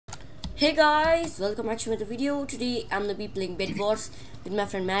Hey guys, welcome back to another video. Today I'm gonna be playing Bedwars with my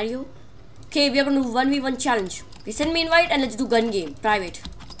friend Mario. Okay, we are gonna do 1v1 challenge. Okay, send me invite and let's do gun game, private.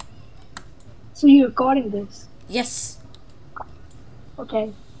 So you're recording this? Yes.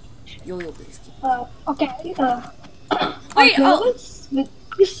 Okay. Yo, please. Okay. Wait, with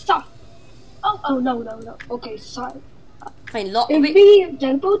this stuff. Oh, no. Okay, sorry. Fine, If wait. we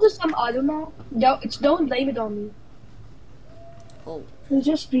teleport to some other map, don't blame it on me. Oh. We'll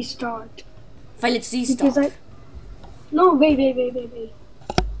just restart. Fine, let's restart. Because No, wait.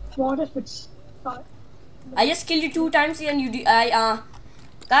 What if it's... I just killed you 2 times and you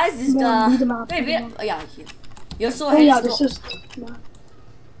guys, this do the map. wait, yeah, here. You're so yeah, slow. this is... Yeah.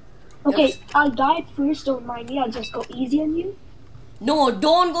 Okay, I'll die at first, don't mind me. I'll just go easy on you. No,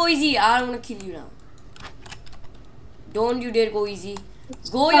 don't go easy. I wanna kill you now. Don't you dare go easy.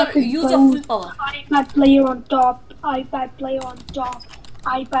 Use your full power. iPad player on top. iPad player on top.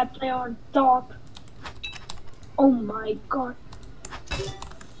 iPad player on top. Oh my god.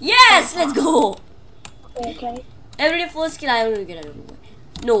 Yes, let's go. Okay. Every day first kill I don't get. I don't know why.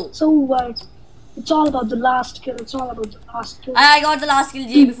 No. So it's all about the last kill. I got the last kill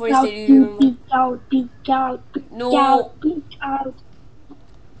Jay before he stayed. Peek out. No. Peek out.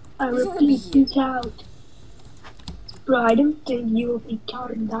 I He's gonna repeat, be peek out. Bro, I didn't think you would be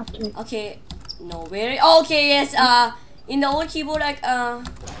counting that way. Okay. No, where? Okay, yes. In the old keyboard, like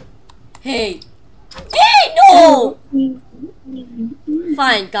Hey, no.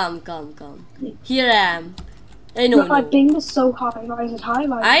 Fine, come. Here I am. I know. My ping is so high. Why is it high?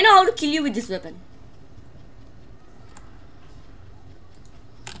 I know how to kill you with this weapon.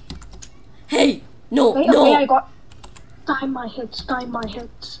 Hey, no. Okay, I got time my hits.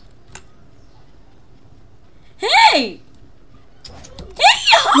 Hey,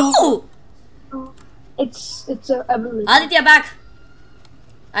 yo! It's a ability. Aditya back.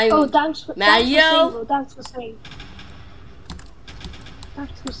 Thanks for Mario. Thanks for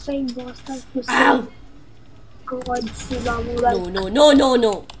saying, boss. Thanks for saying. Ow. God,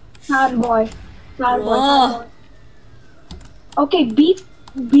 No. Bad boy. Okay, beep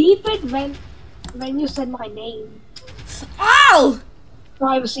it when you said my name. Ow!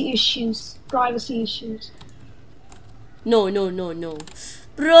 Privacy issues. No.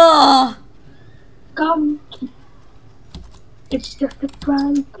 Bro. Come. It's just a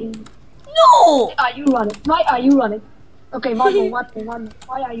prank game. No. Why are you running? Okay, one more.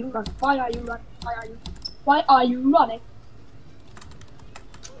 Why are you running? Why are you running?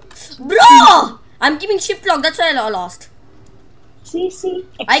 Bro! I'm keeping shift lock, that's why I lost. See.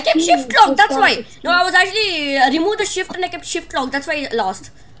 I kept shift lock, that's why. No, I was actually removed the shift and I kept shift lock, that's why I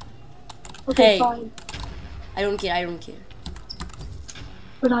lost. Okay, hey. Fine. I don't care.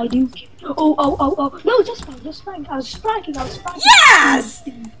 But I do care. Oh. No, just fine. I was pranking. Yes!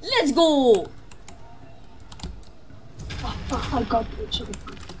 Let's go. I got it.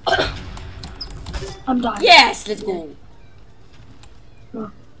 I'm dying. Yes, let's go.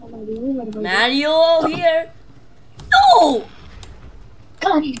 Mario here. No!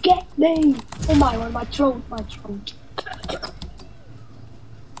 Can't get me. Oh my throat.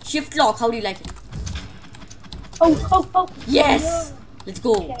 Shift lock, how do you like it? Oh. Yes! Let's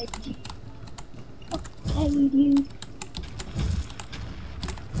go. Okay, dude.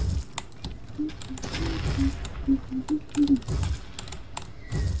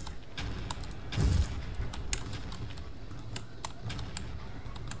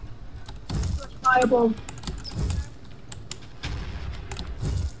 Fireball.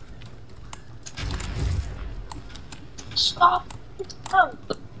 Stop. Help.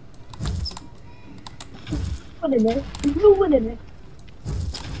 Ruining it.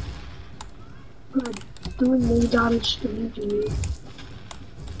 Good. Doing no damage to me, dude.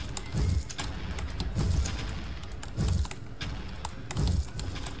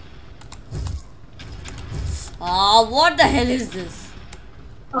 What the hell is this?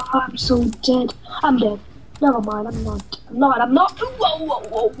 I'm so dead. I'm dead. Never mind, I'm not.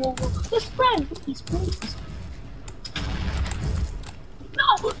 Whoa. This friend, please.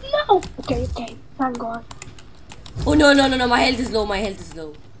 No. Okay. Thank God. Oh no. My health is low.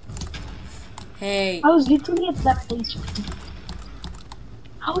 Hey. I was literally at that HP.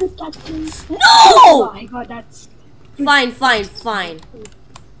 How did that do? No! Oh my God, that's... Fine.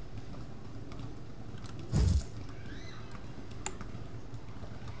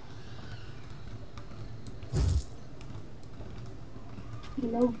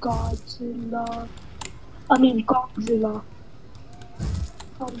 Godzilla.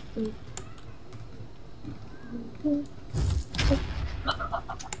 Something.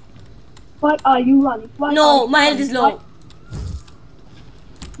 Why are you running? No, my health is low.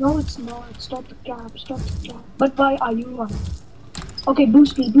 No, it's not. Stop the cap. Stop the cap. But why are you running? Okay,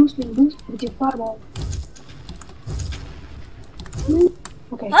 boost me with your fireball.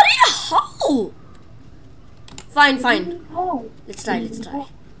 Okay. Hurry, how? Fine. Oh. Let's try.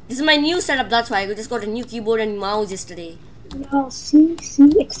 This is my new setup, that's why I just got a new keyboard and mouse yesterday. Yeah, see,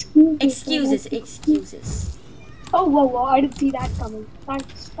 Excuses. Oh, whoa, I didn't see that coming.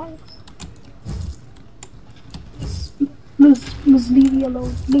 Thanks. Please leave me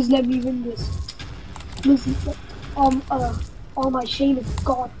alone. Please let me win this. Please, all my shame is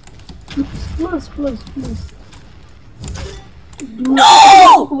gone. Please.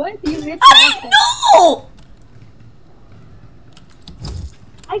 No! What? You hit No!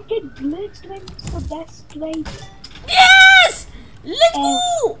 I get blitzed when it's the best way. Yes! Let's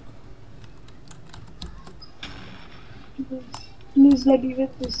go! Please let me win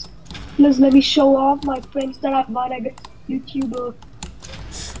this. Please let me show off my friends that I've won against YouTuber.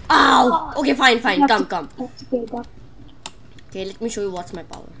 Ow! Okay, fine. Come. That's good. Okay, let me show you what's my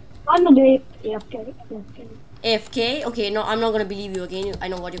power. I'm gonna do AFK. AFK? Okay, no, I'm not gonna believe you again. I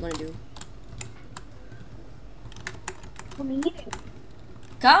know what you're gonna do. Come here.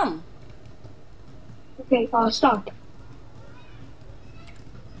 Come. Okay, start.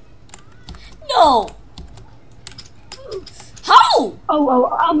 No! How?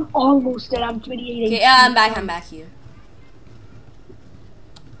 Oh, I'm almost dead. I'm 28. Okay, I'm back here.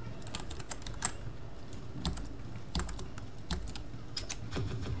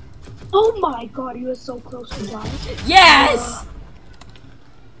 Oh my god, you were so close to dying. Yes!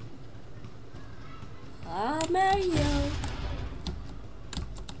 Mario.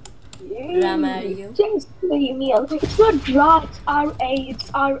 Mario. Just leave me alone. It's not draw, it's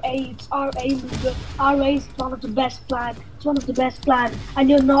RA, loser. RA is one of the best plans. It's one of the best plans. And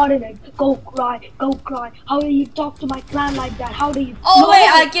you're not in it. Go cry. How do you talk to my clan like that? How do you... Oh, wait,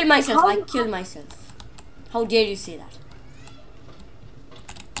 I killed myself. How dare you say that?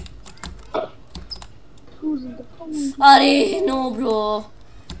 Who's in the phone? Arey, no, bro.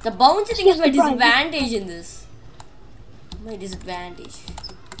 The bouncy thing is my disadvantage in this. My disadvantage.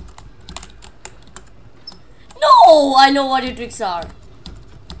 No, I know what your tricks are.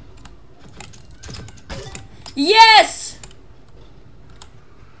 Yes!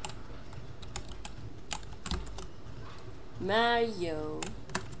 Mario.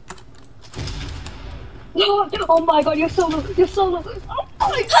 Oh my god, you're solo. Oh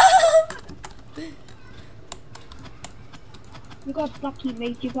my god. You got lucky,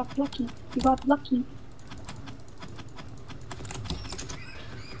 mate. You got lucky.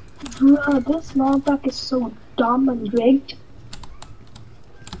 Bruh, this knockback is so dumb and rigged.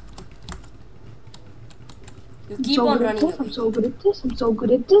 You keep on running. I'm so good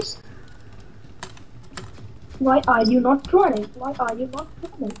at this. Why are you not running?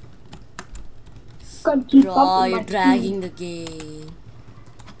 Can't keep up with my you're dragging the game.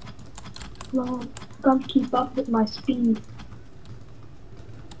 Bro, can't keep up with my speed.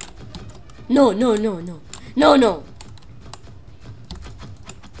 No.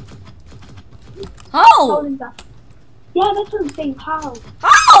 How? Is that? Yeah, that's what I'm saying. How?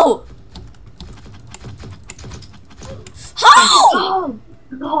 How? Oh,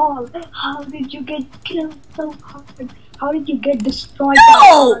 lol. How did you get killed so hard? How did you get destroyed that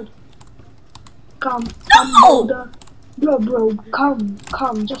hard? Come, bro,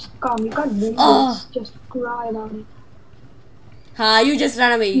 come, just come. You can't win this. Just cry about it. You just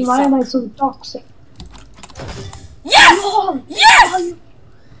ran away. Why am I so toxic? Yes! Lol. Yes!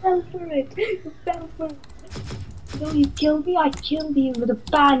 Oh, you fell for it. No, you killed me. I killed you with a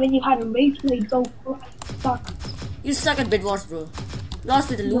pan when you had a rage blade. Go cry. Suck. You suck at Bedwars, bro. Lost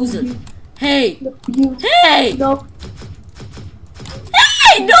with a loser. No, hey! No, hey! No!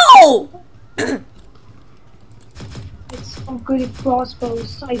 Hey, no! It's so good at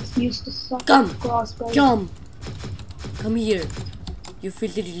crossbows. I used to suck at crossbows. Come here, you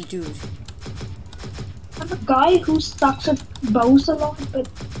filthy little dude. I'm a guy who sucks at bows a lot, but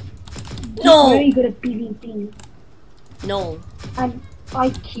no! he's very good at PvP. No. And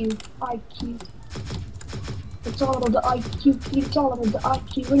IQ. It's all about the IQ.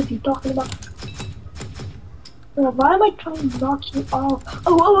 What are you talking about? Why am I trying to knock you off?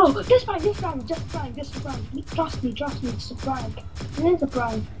 Oh, just prank. Trust me, it's a prank. It is a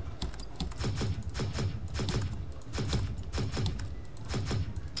prank.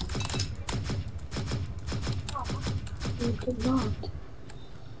 You could not.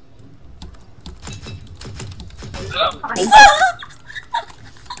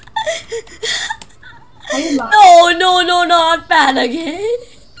 No, not pan again.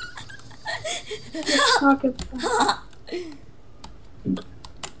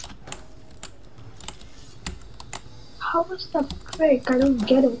 How was that trick? I don't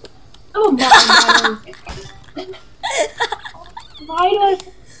get it. Oh my god. Why do I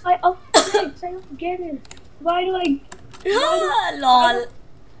tricks? I don't get it. Why do I Lol.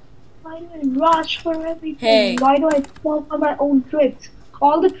 why do I rush for everything? Hey. Why do I fall for my own tricks?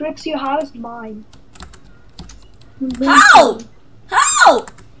 All the tricks you have is mine. How? How?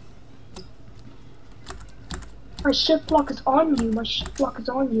 My shift lock is on you. My shift lock is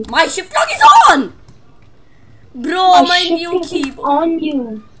on you. My shift lock is on! Bro, my shift new lock is keyboard. on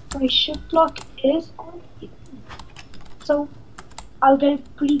you. My shift lock is on you. So I'll get a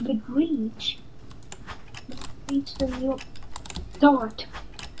pretty good reach. Reach the new dot.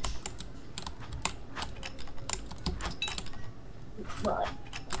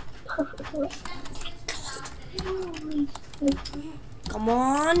 Come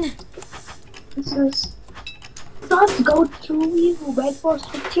on. This is not go through you.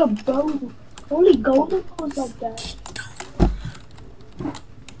 Bedwars with your bow. Only golden goes like that.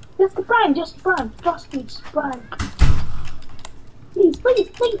 Just a prank, just a prank. Trust me, it's a prank. Please, please,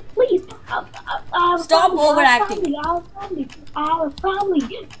 please, please. Stop overacting. I have a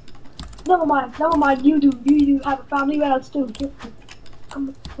family. Never mind. You do have a family, but I'll still get you.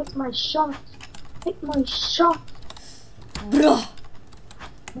 Come hit my shot. Hit my shot. Bro.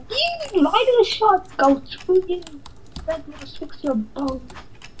 Why do the shots go through you? That must fix your bow.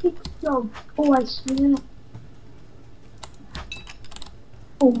 Fix your. Oh, I swear.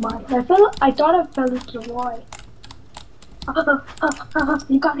 Oh my! I thought I fell into the wall.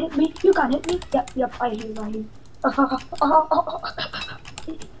 You can't hit me. You can't hit me. Yep. I hear.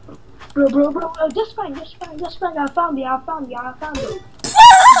 Bro. Just fine. I found you.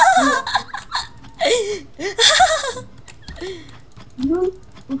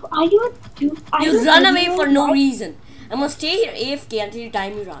 You run away for no reason. I'm gonna stay here AFK until the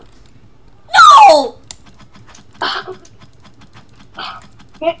time you run. No!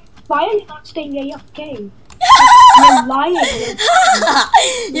 Hey, why are you not staying AFK? You're lying.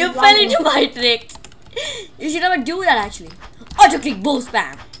 You fell into my trick. You should never do that actually. Auto click bow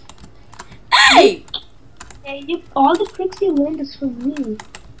spam. Hey! Hey, all the tricks you learned is from me.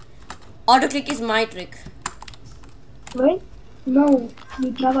 Auto click is my trick. Right? No,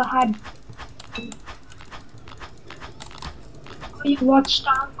 you never had. You watched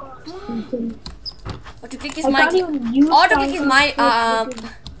Star Wars or something. Auto click is my. Auto click is my.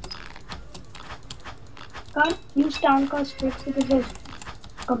 Can't use Star Wars tricks because of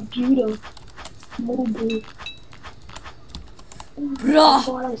computer, mobile. Bro,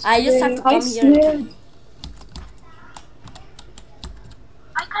 I just have to come here.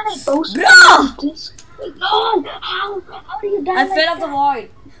 I can't post this. God, how do you die? I fell off the void.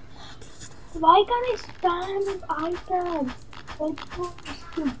 Why can't I stand with iPad?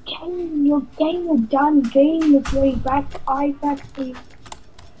 Your game is done. Game is way back to iPad, please.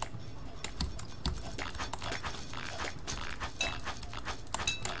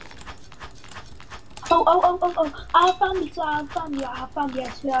 Oh. I found you, I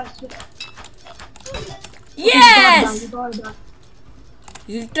swear. Yes! You got it.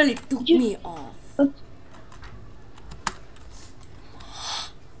 You literally took me off.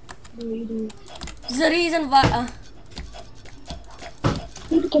 This is the reason why.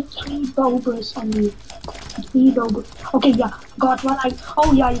 You need to get 3 bowbers on you. 3 bowbers. Okay, yeah, got one.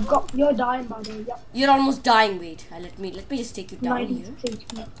 You're dying by the way. Yeah. You're almost dying. Wait, let me just take you down here.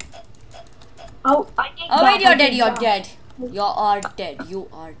 Oh, wait, you're dead. You are dead. You are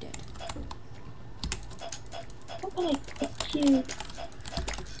dead. Okay, you.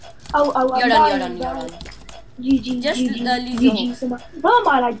 Oh, you're done. GG. Just leave your home. No,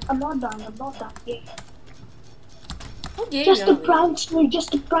 I'm not done. Yeah. How dare just you a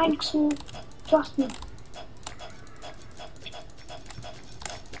prankster. Trust me.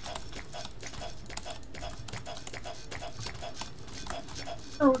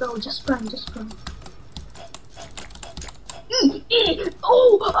 No, just prank.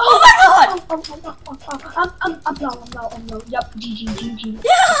 Oh my god! I'm low. Yup, GG.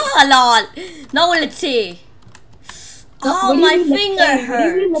 Yeah, lol. Now let's see. Oh, my finger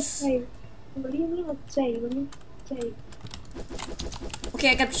hurts. What do you mean let's say? Okay,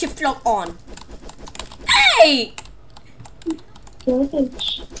 I kept shift lock on. Hey!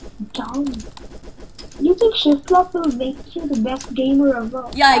 Garbage. Down. You think shift lock will make you the best gamer ever?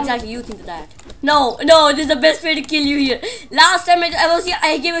 Yeah, exactly. You think that. No, this is the best way to kill you here. Last time I was here,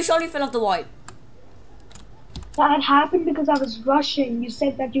 I gave a shot, you fell off the void. That happened because I was rushing. You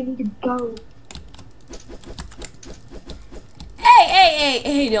said that you need to go.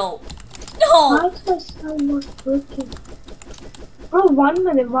 Hey, no. Why is my sound not working? Bro, 1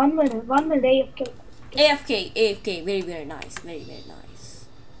 minute, AFK. AFK, AFK. Very, very nice. Very, very nice.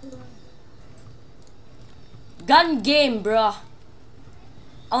 Gun game, bruh.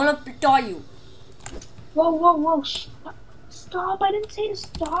 I wanna toy you. Whoa, whoa, whoa. Stop. I didn't say to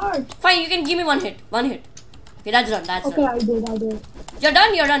start. Fine, you can give me one hit. One hit. Okay, that's done. That's Okay, done. I did. You're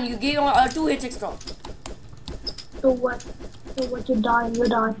done. You're done. You gave 2 hits extra. So what? You're dying.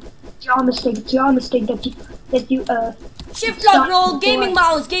 It's your mistake. It's your mistake that you Shift lock, bro. Gaming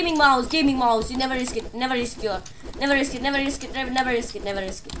mouse. You never risk it. Never risk it.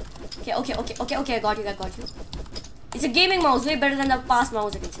 Okay. I got you. It's a gaming mouse, way better than the past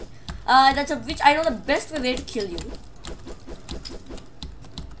mouse, I can say. That's a which I know the best way to kill you.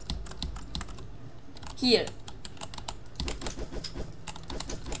 Here.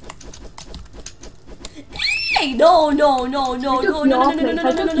 Hey, no.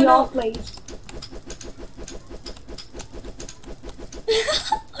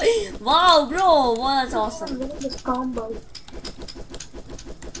 Wow, bro, wow, that's awesome. Look at this combo.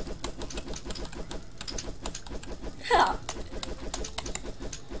 Yeah.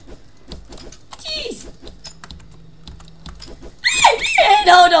 Jeez.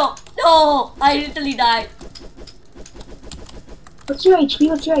 No. I literally died. What's your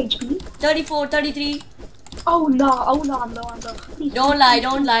HP? 34, 33. Oh no. Please, Don't lie.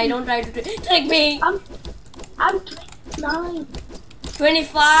 Don't try to trick me. I'm 29.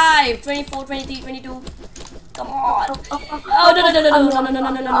 25, 24, 23, 22. Come on. Oh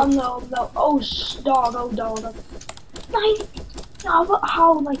no. Oh dog. 9. How?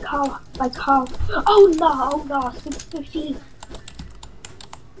 Oh no. 6:15.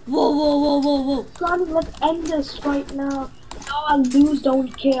 Whoa. God, let's end this right now. No, I'll lose.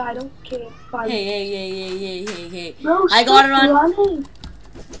 Don't care. I don't care. Fine. Hey. Bro, I gotta run. Running.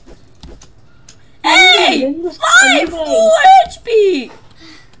 Hey! 4 HP!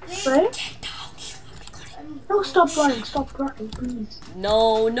 Right? No, stop running, please.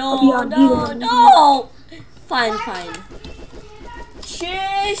 No. Fine.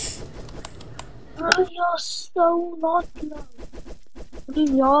 Chase! Bro, you're so not low. I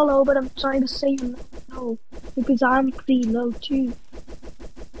mean, you're low, but I'm trying to say you're not low. Because I'm pretty low too.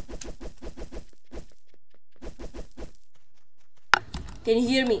 Can you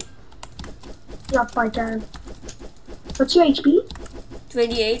hear me? Yep, I can. What's your HP?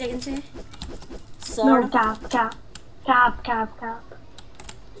 28, I can say. No, cap.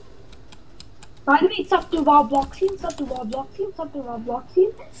 By the way, it's up to Robloxian.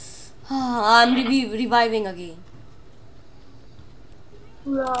 I'm reviving again.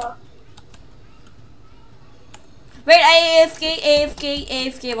 Wait,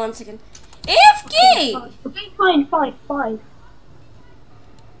 AFK 1 second. AFK! Okay, fine.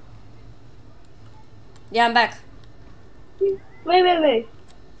 Yeah, I'm back. Wait.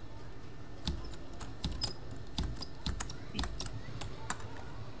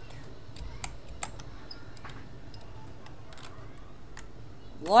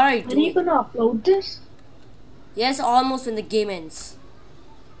 What are you When are you doing? gonna upload this? Yes, almost when the game ends.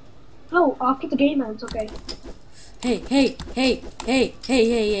 Oh, after the game ends, okay. Hey.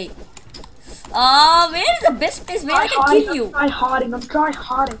 Where is the best place where I can kill you? I'm try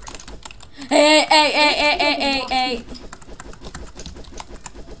harding. Hey.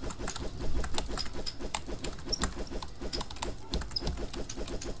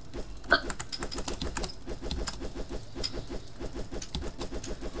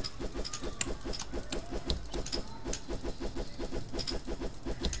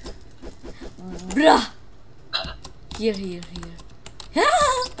 Bruh. Here.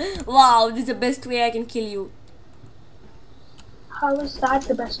 Wow, this is the best way I can kill you. How is that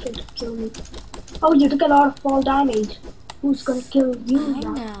the best way to kill me? Oh, you took a lot of fall damage. Who's gonna kill you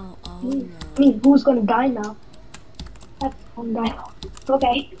now? Oh no. I mean, who's gonna die now? That's one guy.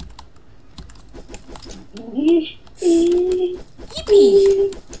 Okay.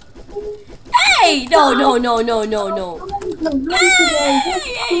 Yippee! Hey! No.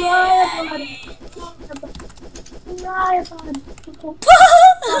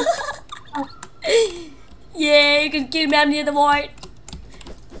 Yeah, you can kill me. I'm near the void.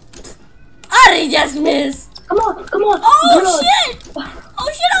 I just missed. Come on. Oh shit!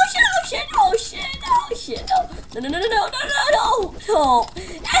 No.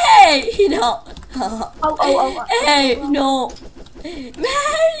 Hey, no. Oh. Hey, no.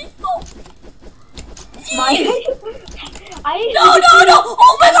 Mario. No.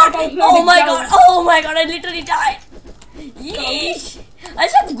 Oh my god. I literally died. Yeesh. I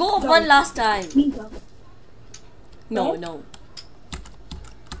just have to go up one last time. No.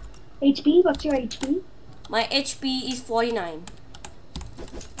 HP? What's your HP? My HP is 49.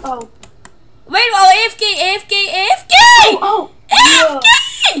 Oh. Wait, oh, AFK, AFK,